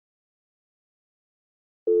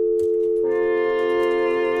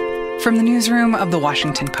From the newsroom of The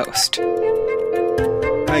Washington Post.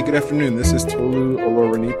 Hi, good afternoon. This is Tolu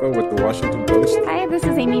Olorunipa with The Washington Post. Hi, this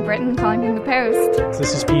is Amy Britton calling from The Post.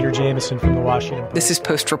 This is Peter Jamison from The Washington Post. This is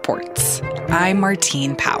Post Reports. I'm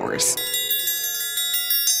Martine Powers.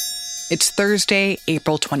 It's Thursday,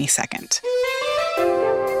 April 22nd.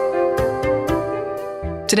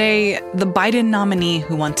 Today, the Biden nominee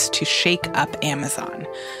who wants to shake up Amazon,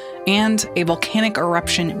 and a volcanic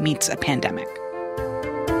eruption meets a pandemic.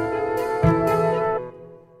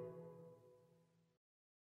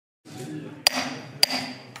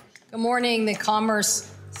 Good morning. The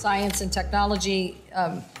Commerce, Science, and Technology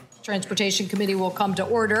Transportation Committee will come to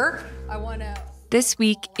order. This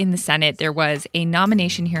week in the Senate, there was a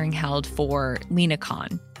nomination hearing held for Lina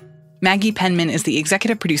Khan. Maggie Penman is the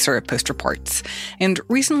executive producer at Post Reports, and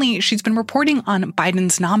recently she's been reporting on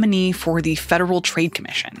Biden's nominee for the Federal Trade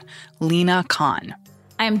Commission, Lina Khan.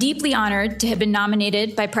 I am deeply honored to have been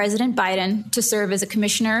nominated by President Biden to serve as a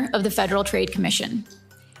commissioner of the Federal Trade Commission.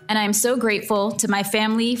 And I am so grateful to my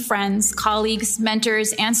family, friends, colleagues,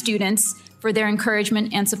 mentors, and students for their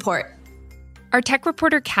encouragement and support. Our tech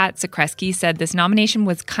reporter Kat Zakreski said this nomination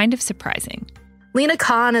was kind of surprising. Lina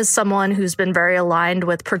Khan is someone who's been very aligned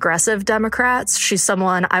with progressive Democrats. She's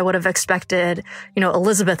someone I would have expected,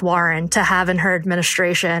 Elizabeth Warren to have in her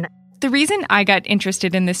administration. The reason I got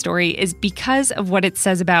interested in this story is because of what it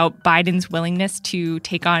says about Biden's willingness to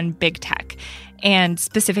take on big tech, and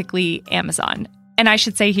specifically Amazon. And I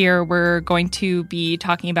should say here, we're going to be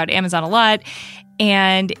talking about Amazon a lot,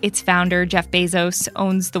 and its founder, Jeff Bezos,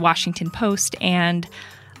 owns The Washington Post and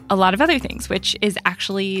a lot of other things, which is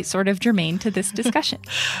actually sort of germane to this discussion.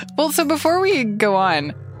 Well, so before we go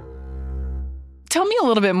on, tell me a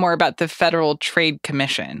little bit more about the Federal Trade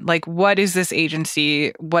Commission. Like, what is this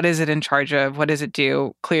agency? What is it in charge of? What does it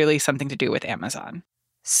do? Clearly something to do with Amazon.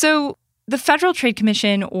 So the Federal Trade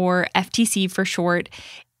Commission, or FTC for short,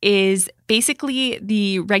 is basically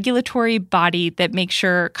the regulatory body that makes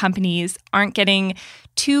sure companies aren't getting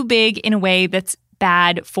too big in a way that's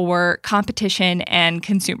bad for competition and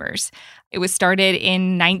consumers. It was started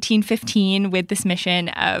in 1915 with this mission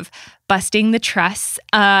of busting the trusts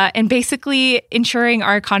and basically ensuring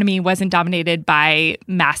our economy wasn't dominated by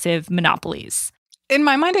massive monopolies. In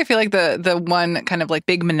my mind, I feel like the one kind of like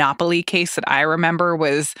big monopoly case that I remember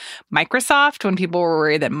was Microsoft, when people were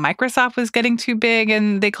worried that Microsoft was getting too big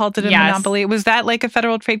and they called it a monopoly. Was that like a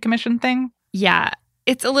Federal Trade Commission thing? Yeah.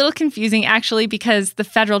 It's a little confusing, actually, because the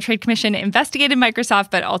Federal Trade Commission investigated Microsoft,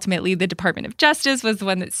 but ultimately the Department of Justice was the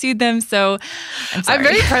one that sued them. So I'm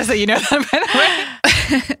very impressed that you know that,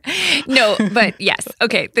 by the way. No, but yes.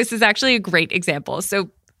 Okay, this is actually a great example. So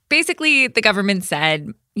basically, the government said,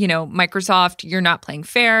 Microsoft, you're not playing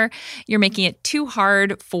fair. You're making it too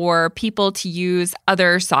hard for people to use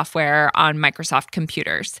other software on Microsoft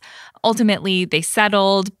computers. Ultimately, they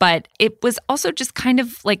settled, but it was also just kind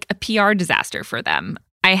of like a PR disaster for them.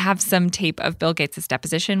 I have some tape of Bill Gates'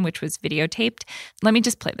 deposition, which was videotaped. Let me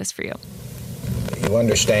just play this for you. You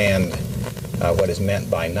understand what is meant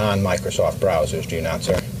by non-Microsoft browsers, do you not,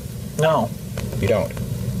 sir? No. You don't?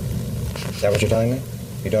 Is that what you're telling me?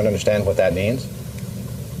 You don't understand what that means?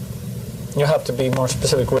 You have to be more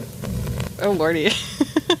specific with... Oh, Lordy.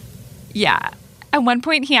 Yeah. At one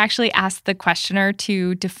point, he actually asked the questioner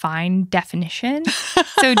to define definition.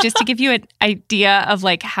 So just to give you an idea of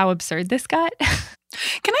like how absurd this got.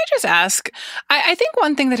 Can I just ask, I think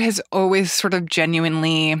one thing that has always sort of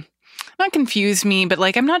genuinely, not confused me, but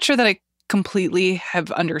like I'm not sure that I completely have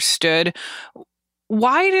understood.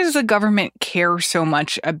 Why does the government care so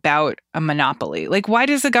much about a monopoly? Like, why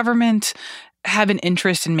does the government have an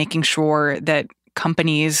interest in making sure that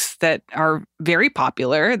companies that are very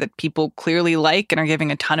popular, that people clearly like and are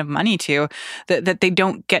giving a ton of money to, that they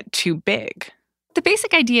don't get too big? The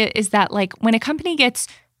basic idea is that, like, when a company gets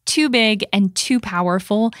too big and too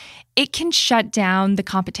powerful, it can shut down the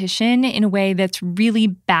competition in a way that's really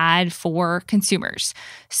bad for consumers.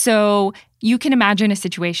 So you can imagine a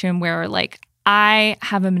situation where, like, I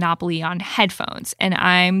have a monopoly on headphones and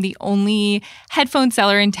I'm the only headphone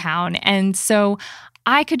seller in town. And so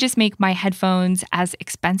I could just make my headphones as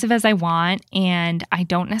expensive as I want, and I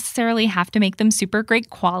don't necessarily have to make them super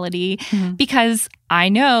great quality because I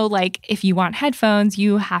know, like, if you want headphones,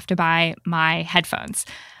 you have to buy my headphones.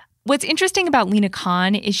 What's interesting about Lina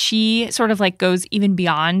Khan is she sort of like goes even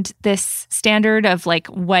beyond this standard of like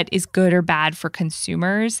what is good or bad for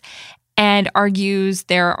consumers and argues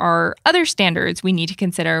there are other standards we need to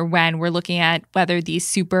consider when we're looking at whether these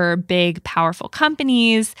super big, powerful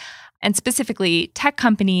companies, and specifically tech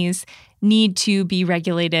companies, need to be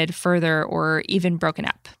regulated further or even broken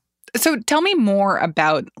up. So tell me more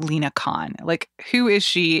about Lina Khan. Like, who is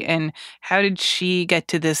she and how did she get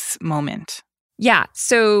to this moment? Yeah,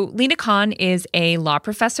 so Lina Khan is a law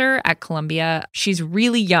professor at Columbia. She's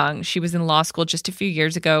really young. She was in law school just a few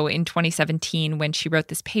years ago in 2017 when she wrote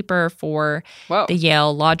this paper for the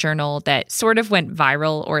Yale Law Journal that sort of went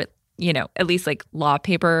viral, or, at least like law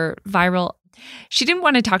paper viral. She didn't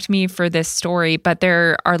want to talk to me for this story, but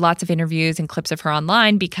there are lots of interviews and clips of her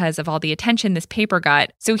online because of all the attention this paper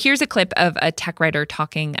got. So here's a clip of a tech writer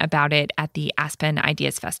talking about it at the Aspen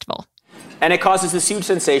Ideas Festival. And it causes this huge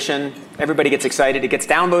sensation. Everybody gets excited. It gets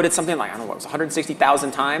downloaded something like,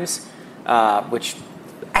 160,000 times, which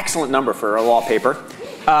excellent number for a law paper.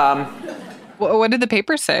 What did the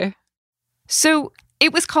paper say? So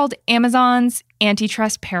it was called Amazon's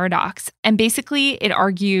Antitrust Paradox. And basically it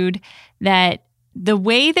argued that the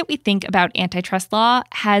way that we think about antitrust law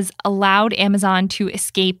has allowed Amazon to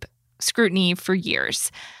escape scrutiny for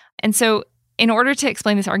years. And so in order to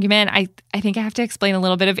explain this argument, I think I have to explain a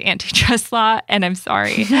little bit of antitrust law, and I'm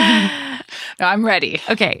sorry. No, I'm ready.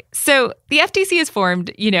 Okay, so the FTC is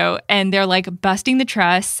formed, and they're like busting the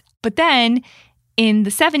trust. But then in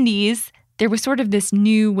the 70s, there was sort of this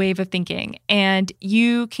new wave of thinking. And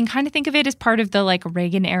you can kind of think of it as part of the like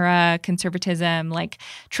Reagan era conservatism, like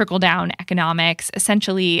trickle-down economics.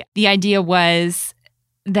 Essentially, the idea was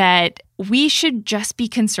that we should just be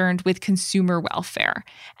concerned with consumer welfare.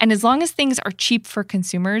 And as long as things are cheap for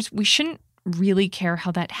consumers, we shouldn't really care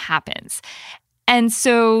how that happens. And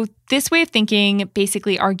so this way of thinking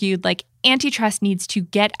basically argued like antitrust needs to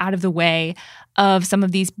get out of the way of some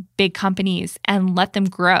of these big companies and let them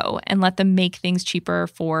grow and let them make things cheaper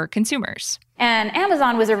for consumers. And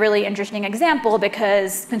Amazon was a really interesting example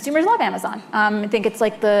because consumers love Amazon. I think it's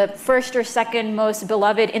like the first or second most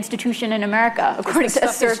beloved institution in America, according to a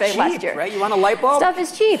survey last year. Right? You want a light bulb? Stuff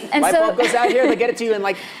is cheap. And light bulb goes out here, they get it to you, and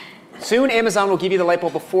like soon Amazon will give you the light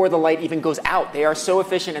bulb before the light even goes out. They are so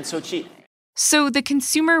efficient and so cheap. So the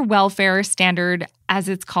consumer welfare standard, as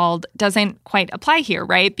it's called, doesn't quite apply here,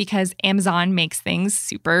 right? Because Amazon makes things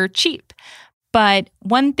super cheap. But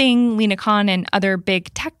one thing Lina Khan and other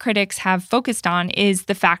big tech critics have focused on is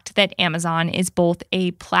the fact that Amazon is both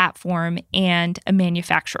a platform and a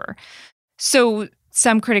manufacturer. So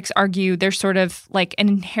some critics argue there's sort of like an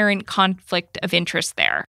inherent conflict of interest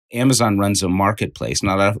there. Amazon runs a marketplace.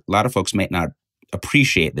 Now, a lot of folks might not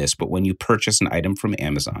appreciate this, but when you purchase an item from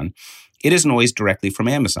Amazon, it isn't always directly from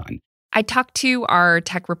Amazon. I talked to our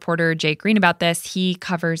tech reporter, Jay Green, about this. He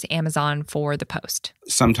covers Amazon for The Post.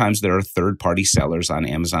 Sometimes there are third-party sellers on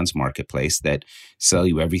Amazon's marketplace that sell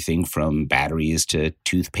you everything from batteries to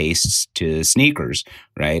toothpastes to sneakers,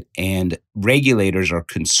 right? And regulators are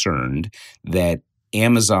concerned that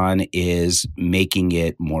Amazon is making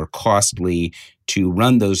it more costly to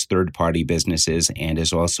run those third-party businesses and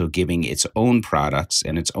is also giving its own products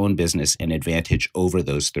and its own business an advantage over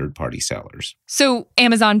those third-party sellers. So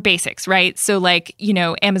Amazon Basics, right? So like,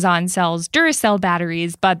 Amazon sells Duracell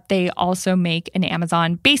batteries, but they also make an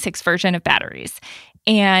Amazon Basics version of batteries.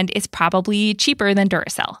 And it's probably cheaper than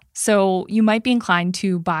Duracell. So you might be inclined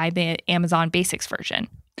to buy the Amazon Basics version.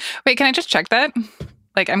 Wait, can I just check that?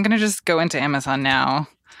 Like, I'm going to just go into Amazon now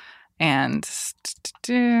and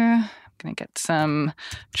I'm going to get some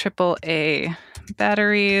AAA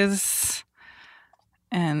batteries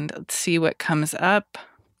and let's see what comes up.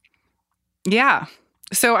 Yeah.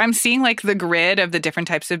 So I'm seeing like the grid of the different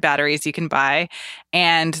types of batteries you can buy.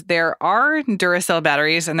 And there are Duracell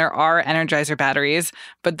batteries and there are Energizer batteries.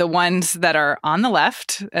 But the ones that are on the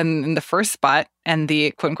left and in the first spot and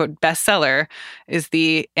the quote unquote bestseller is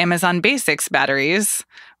the Amazon Basics batteries,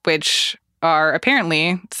 which are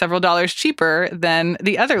apparently several dollars cheaper than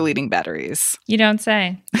the other leading batteries. You don't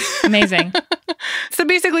say. Amazing. So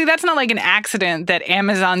basically, that's not like an accident that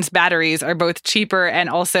Amazon's batteries are both cheaper and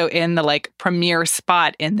also in the like premier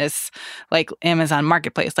spot in this like Amazon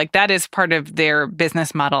marketplace. Like that is part of their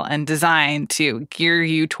business model and design to gear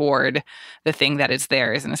you toward the thing that is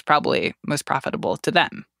theirs and is probably most profitable to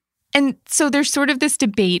them. And so there's sort of this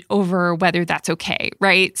debate over whether that's okay,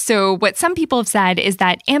 right? So what some people have said is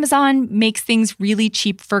that Amazon makes things really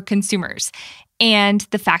cheap for consumers. And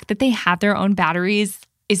the fact that they have their own batteries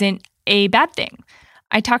isn't a bad thing.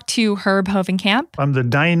 I talked to Herb Hovenkamp. I'm the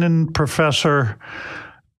Dinan professor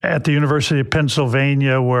at the University of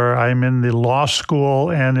Pennsylvania, where I'm in the law school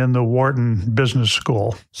and in the Wharton Business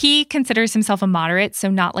School. He considers himself a moderate, so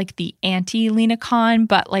not like the anti-Lina Khan,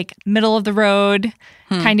 but like middle of the road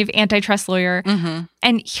kind of antitrust lawyer. Mm-hmm.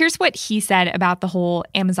 And here's what he said about the whole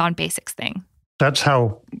Amazon Basics thing. That's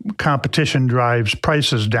how competition drives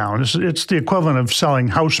prices down. It's the equivalent of selling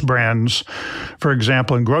house brands, for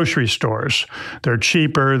example, in grocery stores. They're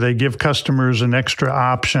cheaper, they give customers an extra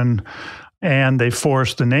option, and they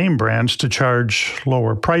force the name brands to charge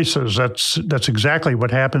lower prices. That's exactly what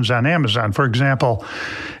happens on Amazon. For example,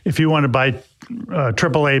 if you want to buy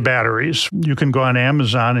AAA batteries, you can go on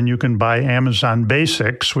Amazon and you can buy Amazon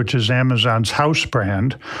Basics, which is Amazon's house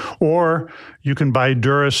brand, or you can buy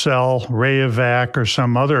Duracell, Rayovac, or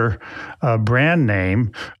some other brand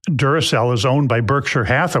name. Duracell is owned by Berkshire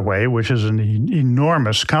Hathaway, which is an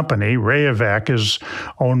enormous company. Rayovac is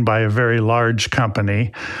owned by a very large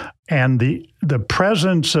company. And the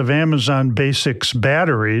presence of Amazon Basics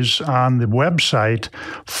batteries on the website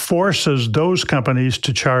forces those companies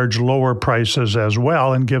to charge lower prices as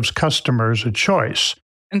well and gives customers a choice.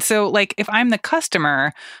 And so, like, if I'm the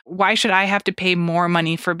customer, why should I have to pay more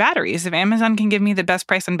money for batteries? If Amazon can give me the best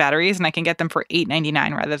price on batteries and I can get them for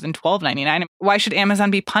 $8.99 rather than $12.99, why should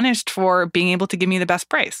Amazon be punished for being able to give me the best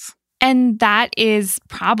price? And that is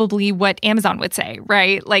probably what Amazon would say,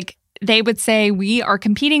 right? Like, they would say, we are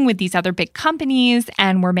competing with these other big companies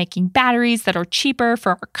and we're making batteries that are cheaper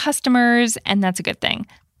for our customers, and that's a good thing.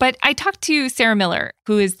 But I talked to Sarah Miller,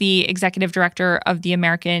 who is the executive director of the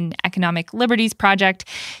American Economic Liberties Project.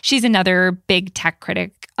 She's another big tech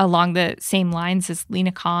critic along the same lines as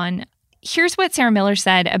Lina Khan. Here's what Sarah Miller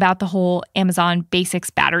said about the whole Amazon Basics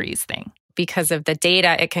batteries thing. Because of the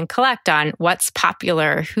data it can collect on what's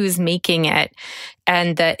popular, who's making it,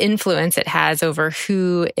 and the influence it has over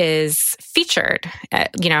who is featured,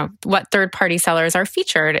 what third-party sellers are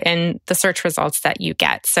featured in the search results that you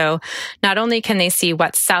get. So not only can they see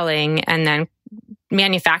what's selling and then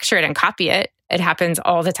manufacture it and copy it, it happens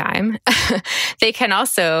all the time. They can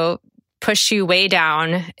also push you way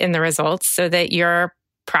down in the results so that your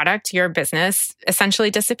product, your business essentially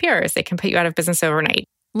disappears. They can put you out of business overnight.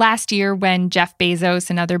 Last year, when Jeff Bezos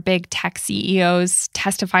and other big tech CEOs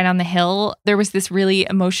testified on the Hill, there was this really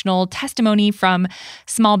emotional testimony from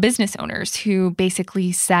small business owners who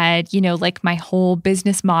basically said, my whole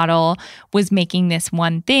business model was making this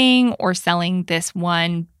one thing or selling this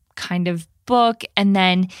one kind of book. And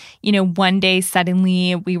then, one day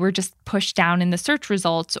suddenly we were just pushed down in the search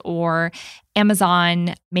results, or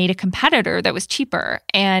Amazon made a competitor that was cheaper.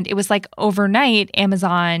 And it was like overnight,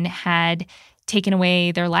 Amazon had taken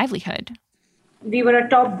away their livelihood. We were a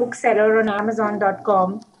top bookseller on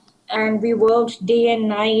Amazon.com, and we worked day and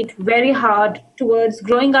night very hard towards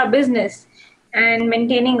growing our business and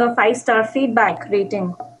maintaining a 5-star feedback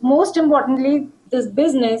rating. Most importantly, this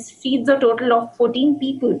business feeds a total of 14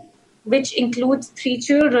 people, which includes 3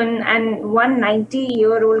 children and one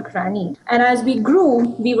 90-year-old granny. And as we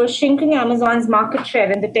grew, we were shrinking Amazon's market share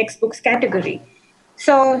in the textbooks category.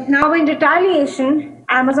 So now in retaliation,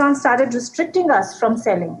 Amazon started restricting us from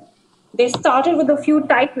selling. They started with a few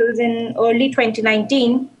titles in early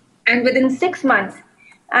 2019, and within 6 months,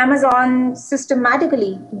 Amazon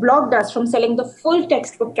systematically blocked us from selling the full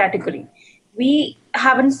textbook category. We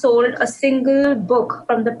haven't sold a single book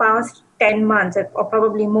from the past 10 months or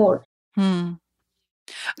probably more.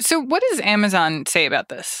 So what does Amazon say about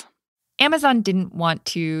this? Amazon didn't want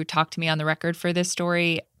to talk to me on the record for this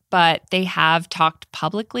story, but they have talked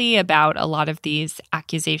publicly about a lot of these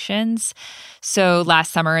accusations. So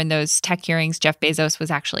last summer in those tech hearings, Jeff Bezos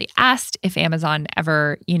was actually asked if Amazon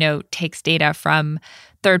ever, takes data from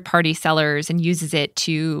third-party sellers and uses it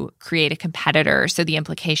to create a competitor. So the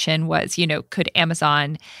implication was, could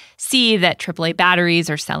Amazon see that AAA batteries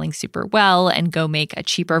are selling super well and go make a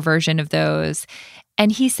cheaper version of those?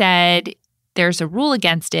 And he said there's a rule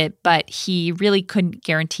against it, but he really couldn't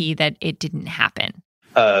guarantee that it didn't happen.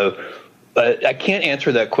 I can't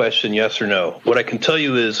answer that question yes or no. What I can tell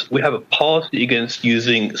you is we have a policy against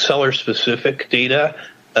using seller-specific data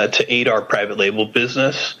to aid our private label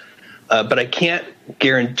business, but I can't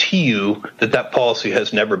guarantee you that policy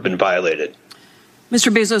has never been violated. Mr.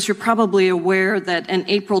 Bezos, you're probably aware that an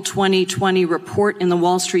April 2020 report in the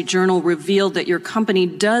Wall Street Journal revealed that your company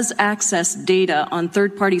does access data on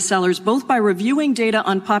third-party sellers, both by reviewing data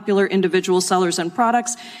on popular individual sellers and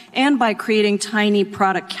products and by creating tiny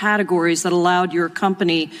product categories that allowed your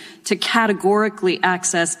company to categorically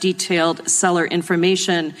access detailed seller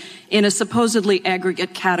information in a supposedly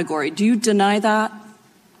aggregate category. Do you deny that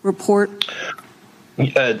report?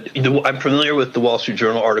 I'm familiar with the Wall Street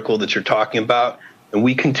Journal article that you're talking about, and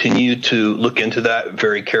we continue to look into that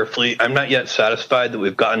very carefully. I'm not yet satisfied that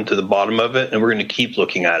we've gotten to the bottom of it, and we're going to keep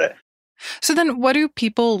looking at it. So then what do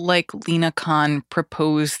people like Lina Khan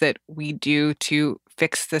propose that we do to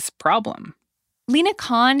fix this problem? Lina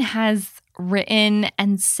Khan has written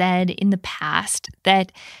and said in the past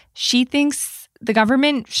that she thinks the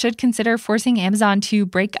government should consider forcing Amazon to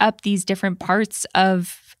break up these different parts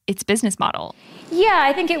of its business model. Yeah,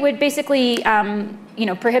 I think it would basically,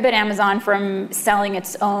 prohibit Amazon from selling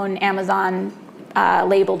its own Amazon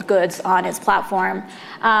labeled goods on its platform.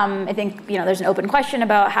 I think, there's an open question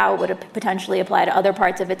about how it would potentially apply to other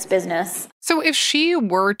parts of its business. So if she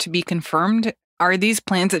were to be confirmed, are these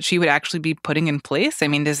plans that she would actually be putting in place? I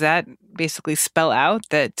mean, does that basically spell out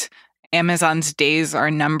that Amazon's days are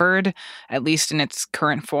numbered, at least in its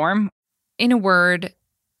current form? In a word,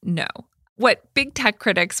 no. What big tech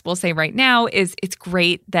critics will say right now is it's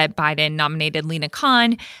great that Biden nominated Lina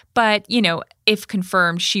Khan, but, if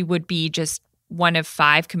confirmed, she would be just one of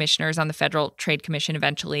 5 commissioners on the Federal Trade Commission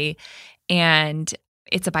eventually, and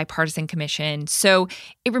it's a bipartisan commission. So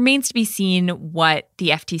it remains to be seen what the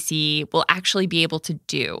FTC will actually be able to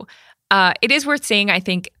do. It is worth saying, I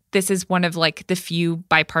think, this is one of the few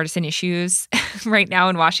bipartisan issues right now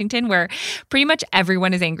in Washington where pretty much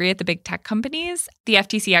everyone is angry at the big tech companies. The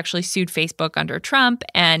FTC actually sued Facebook under Trump.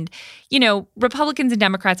 And, Republicans and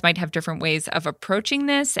Democrats might have different ways of approaching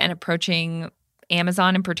this and approaching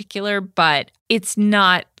Amazon in particular, but it's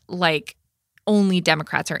not like only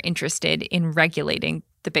Democrats are interested in regulating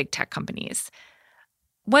the big tech companies.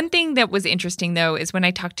 One thing that was interesting, though, is when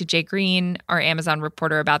I talked to Jay Green, our Amazon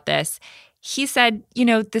reporter, about this, he said,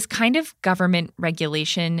 this kind of government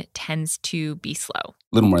regulation tends to be slow. A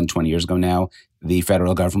little more than 20 years ago now, the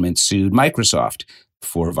federal government sued Microsoft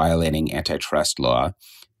for violating antitrust law.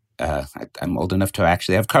 I'm old enough to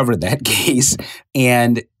actually have covered that case.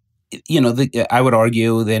 And, I would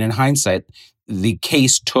argue that in hindsight, the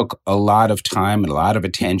case took a lot of time and a lot of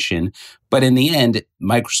attention. But in the end,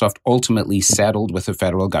 Microsoft ultimately settled with the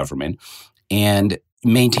federal government and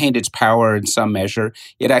maintained its power in some measure.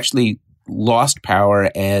 It actually lost power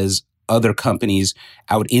as other companies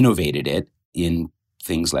out-innovated it in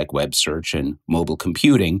things like web search and mobile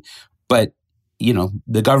computing. But,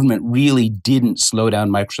 the government really didn't slow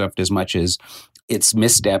down Microsoft as much as its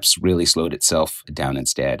missteps really slowed itself down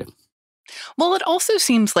instead. Well, it also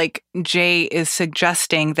seems like Jay is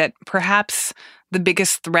suggesting that perhaps the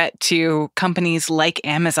biggest threat to companies like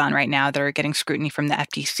Amazon right now that are getting scrutiny from the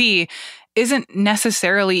FTC isn't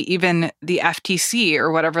necessarily even the FTC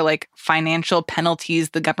or whatever financial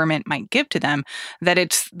penalties the government might give to them, that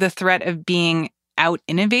it's the threat of being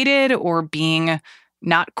out-innovated or being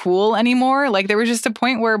not cool anymore. There was just a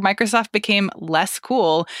point where Microsoft became less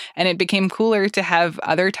cool and it became cooler to have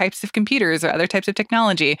other types of computers or other types of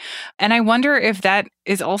technology. And I wonder if that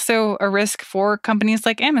is also a risk for companies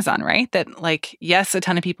like Amazon, right? That yes, a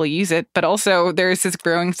ton of people use it, but also there's this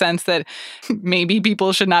growing sense that maybe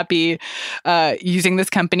people should not be using this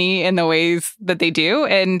company in the ways that they do.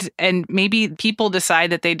 And maybe people decide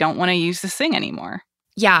that they don't want to use this thing anymore.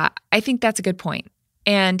 Yeah, I think that's a good point.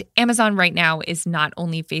 And Amazon right now is not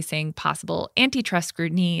only facing possible antitrust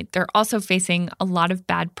scrutiny, they're also facing a lot of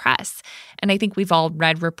bad press. And I think we've all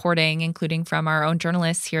read reporting, including from our own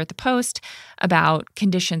journalists here at the Post, about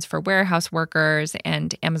conditions for warehouse workers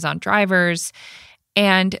and Amazon drivers.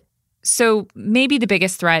 And so maybe the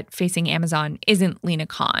biggest threat facing Amazon isn't Lina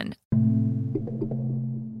Khan.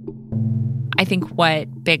 I think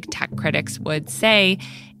what big tech critics would say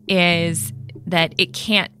is that it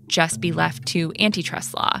can't just be left to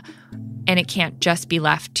antitrust law, and it can't just be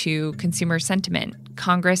left to consumer sentiment.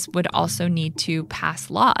 Congress would also need to pass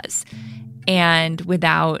laws. And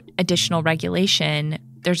without additional regulation,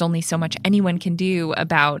 there's only so much anyone can do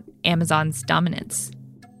about Amazon's dominance.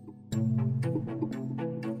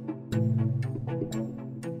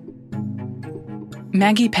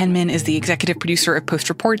 Maggie Penman is the executive producer of Post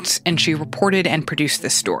Reports, and she reported and produced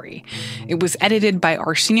this story. It was edited by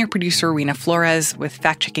our senior producer, Rena Flores, with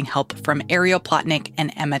fact-checking help from Ariel Plotnick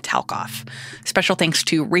and Emma Talkoff. Special thanks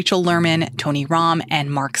to Rachel Lerman, Tony Rahm, and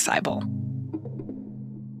Mark Seibel.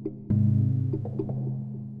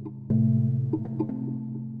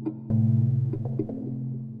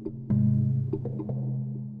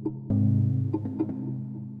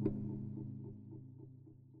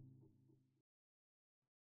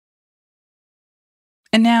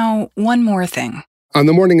 And now, one more thing. On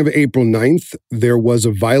the morning of April 9th, there was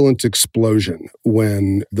a violent explosion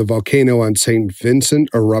when the volcano on St. Vincent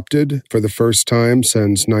erupted for the first time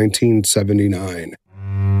since 1979.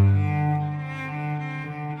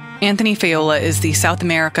 Anthony Faiola is the South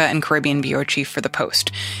America and Caribbean bureau chief for The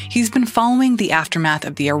Post. He's been following the aftermath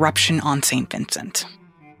of the eruption on St. Vincent.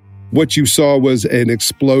 What you saw was an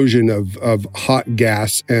explosion of hot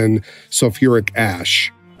gas and sulfuric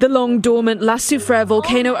ash. The long-dormant La Soufrière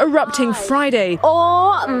volcano erupting Friday.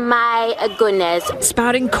 Oh my goodness.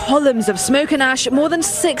 Spouting columns of smoke and ash more than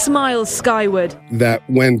 6 miles skyward. That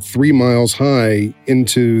went 3 miles high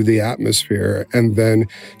into the atmosphere and then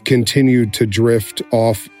continued to drift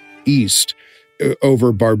off east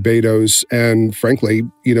over Barbados and, frankly,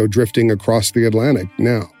 drifting across the Atlantic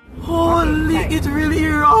now. Holy, it's really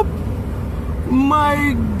up.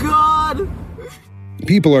 My God.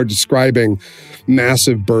 People are describing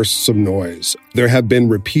massive bursts of noise. There have been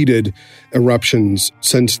repeated eruptions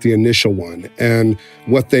since the initial one, and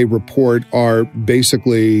what they report are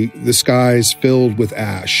basically the skies filled with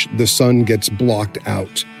ash. The sun gets blocked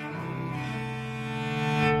out.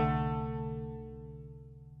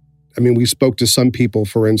 I mean, we spoke to some people,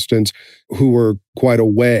 for instance, who were quite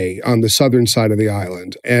away on the southern side of the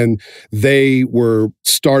island, and they were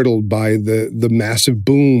startled by the massive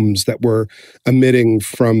booms that were emitting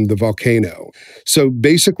from the volcano. So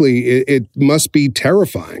basically, it must be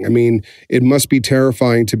terrifying. I mean, it must be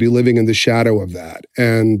terrifying to be living in the shadow of that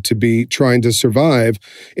and to be trying to survive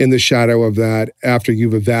in the shadow of that after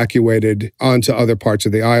you've evacuated onto other parts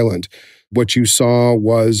of the island. What you saw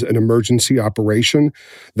was an emergency operation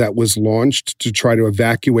that was launched to try to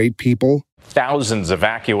evacuate people. Thousands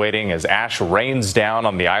evacuating as ash rains down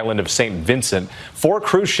on the island of St. Vincent. 4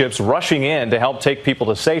 cruise ships rushing in to help take people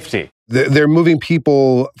to safety. They're moving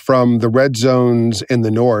people from the red zones in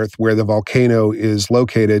the north, where the volcano is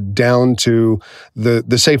located, down to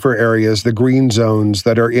the safer areas, the green zones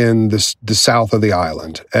that are in the south of the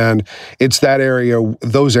island. And it's that area,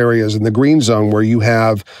 those areas in the green zone, where you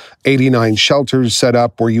have 89 shelters set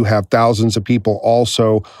up, where you have thousands of people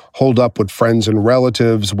also holed up with friends and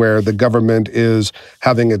relatives, where the government is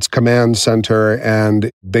having its command center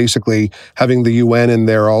and basically having the UN in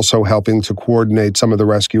there also helping to coordinate some of the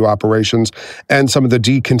rescue operations and some of the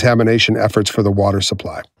decontamination efforts for the water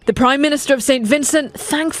supply. The Prime Minister of St. Vincent,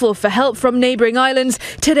 thankful for help from neighbouring islands,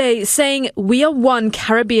 today saying, "We are one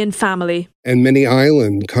Caribbean family." And many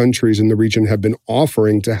island countries in the region have been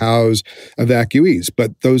offering to house evacuees,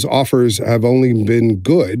 but those offers have only been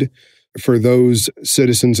good for those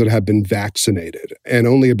citizens that have been vaccinated. And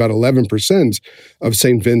only about 11% of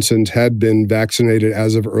St. Vincent had been vaccinated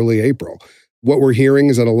as of early April. What we're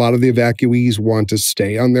hearing is that a lot of the evacuees want to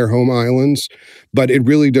stay on their home islands, but it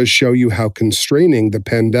really does show you how constraining the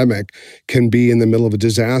pandemic can be in the middle of a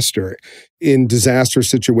disaster. In disaster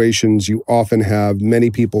situations, you often have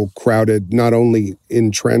many people crowded, not only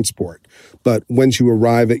in transport, but once you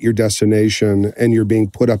arrive at your destination and you're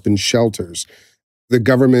being put up in shelters. The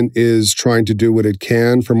government is trying to do what it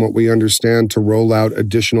can, from what we understand, to roll out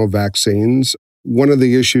additional vaccines. One of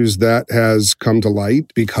the issues that has come to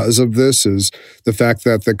light because of this is the fact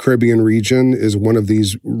that the Caribbean region is one of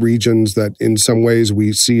these regions that in some ways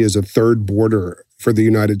we see as a third border for the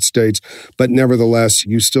United States. But nevertheless,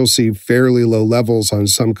 you still see fairly low levels on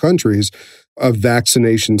some countries of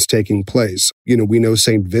vaccinations taking place. We know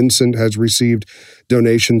St. Vincent has received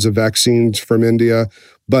donations of vaccines from India,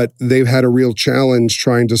 but they've had a real challenge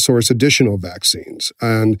trying to source additional vaccines.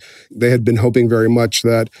 And they had been hoping very much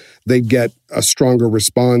that they'd get a stronger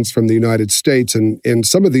response from the United States. And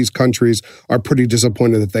some of these countries are pretty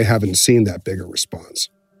disappointed that they haven't seen that bigger response.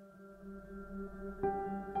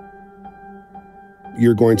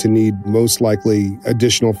 You're going to need most likely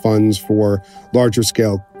additional funds for larger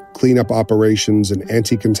scale cleanup operations and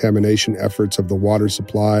anti-contamination efforts of the water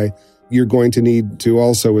supply. You're going to need to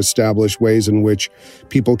also establish ways in which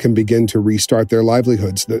people can begin to restart their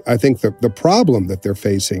livelihoods. I think the problem that they're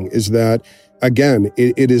facing is that, again,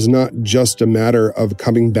 it is not just a matter of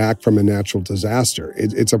coming back from a natural disaster.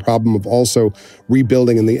 It's a problem of also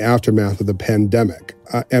rebuilding in the aftermath of the pandemic.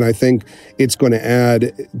 And I think it's going to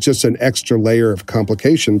add just an extra layer of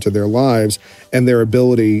complication to their lives and their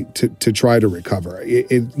ability to try to recover.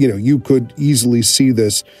 You could easily see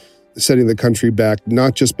this setting the country back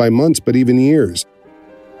not just by months, but even years.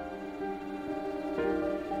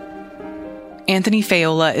 Anthony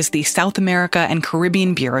Faiola is the South America and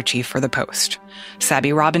Caribbean bureau chief for The Post.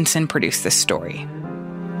 Sabby Robinson produced this story.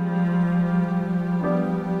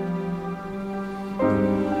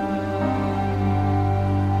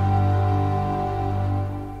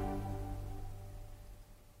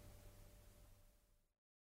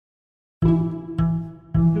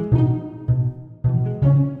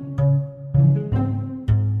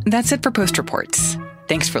 That's it for Post Reports.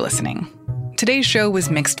 Thanks for listening. Today's show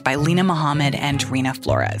was mixed by Lena Mohammed and Rena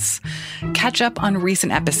Flores. Catch up on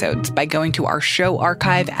recent episodes by going to our show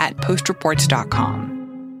archive at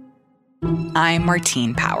postreports.com. I'm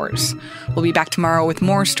Martine Powers. We'll be back tomorrow with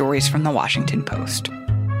more stories from the Washington Post.